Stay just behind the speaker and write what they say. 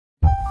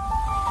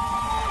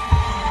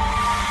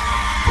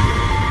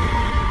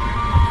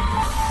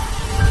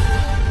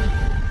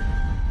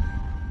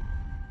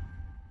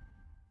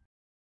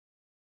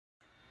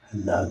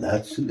Now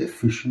that's an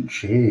efficient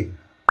shave.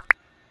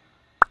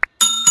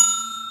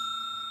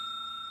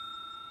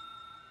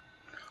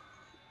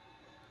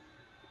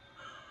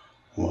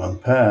 One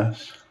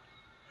pass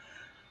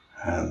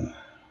and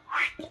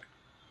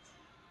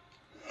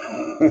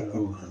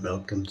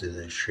welcome to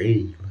the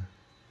shave.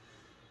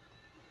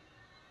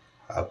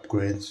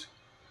 Upgrades.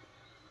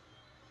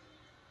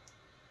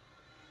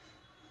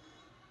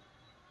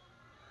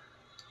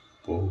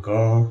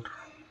 Bogart.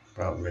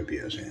 Probably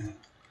maybe I say.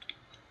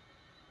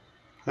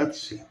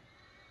 Let's see.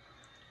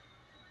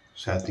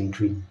 Satin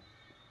tree.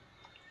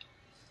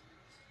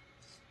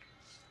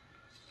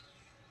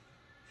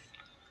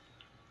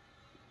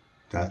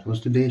 That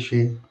was the base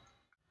shave.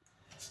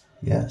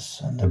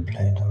 Yes, and the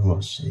blade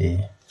was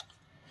a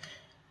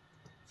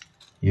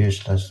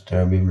useless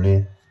derby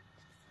blade,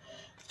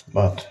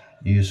 but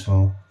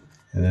useful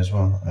in this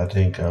one. I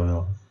think I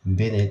will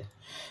bin it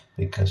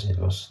because it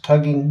was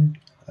tugging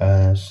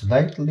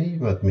slightly,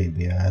 but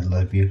maybe I had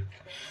a bit.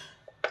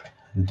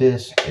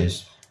 This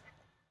is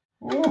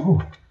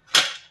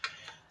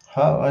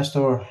how I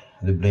store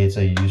the blades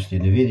I used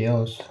in the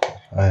videos.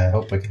 I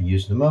hope I can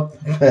use them up.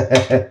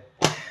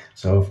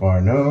 So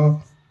far,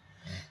 no.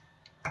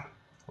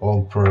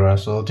 Old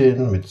Proraso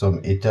tin with some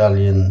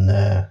Italian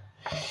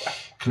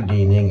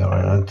cleaning or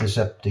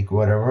antiseptic,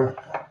 whatever.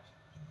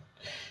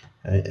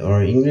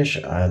 Or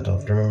English, I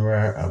don't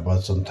remember. I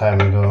bought some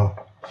time ago.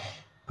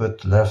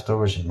 Put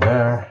leftovers in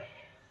there.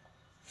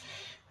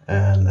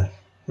 And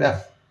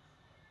yeah,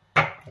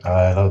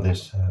 I love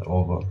this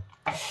old one.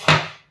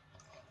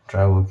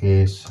 Travel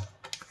case,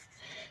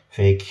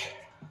 fake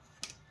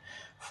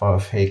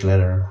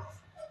leather,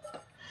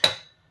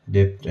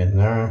 dipped in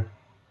there,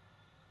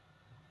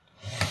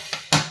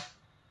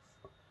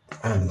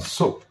 and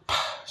soap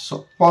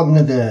on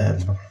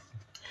the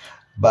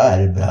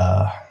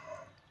barba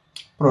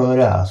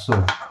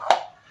Proraso,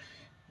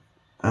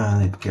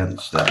 and it can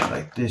stand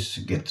like this,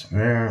 get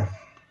there,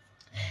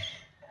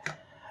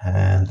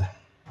 and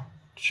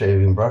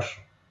shaving brush.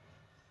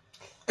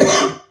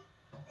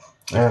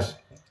 Yes,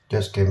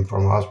 just came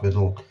from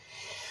hospital.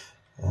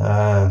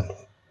 I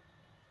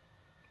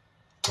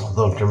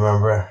don't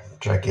remember.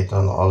 Check it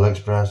on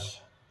AliExpress.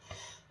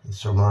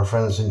 It's from our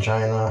friends in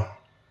China.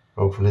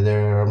 Hopefully they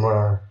are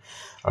more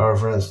our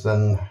friends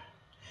than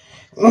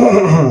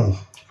I'm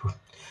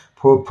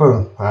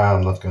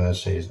not gonna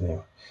say his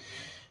name.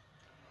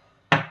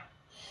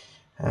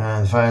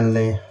 And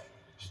finally,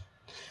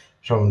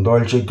 some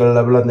Dolce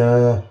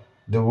Gabbana,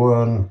 the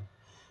one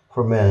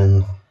for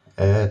men.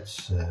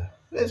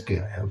 It's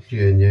good. I hope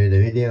you enjoy the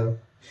video.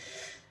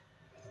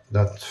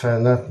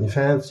 Nothing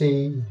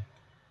fancy.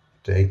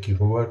 Thank you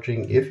for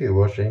watching, if you're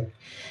watching.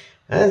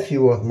 And if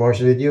you want more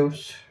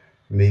videos,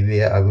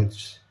 maybe I would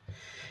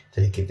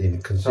take it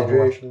in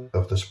consideration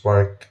of the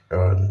spark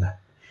on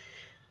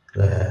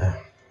the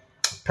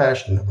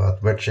passion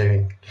about wet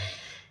shaving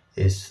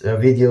is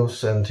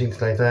videos and things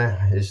like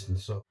that isn't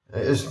so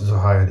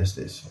high as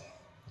this.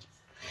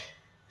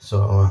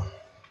 So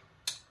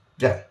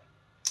yeah,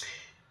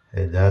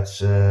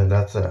 that's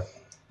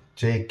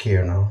take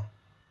care now.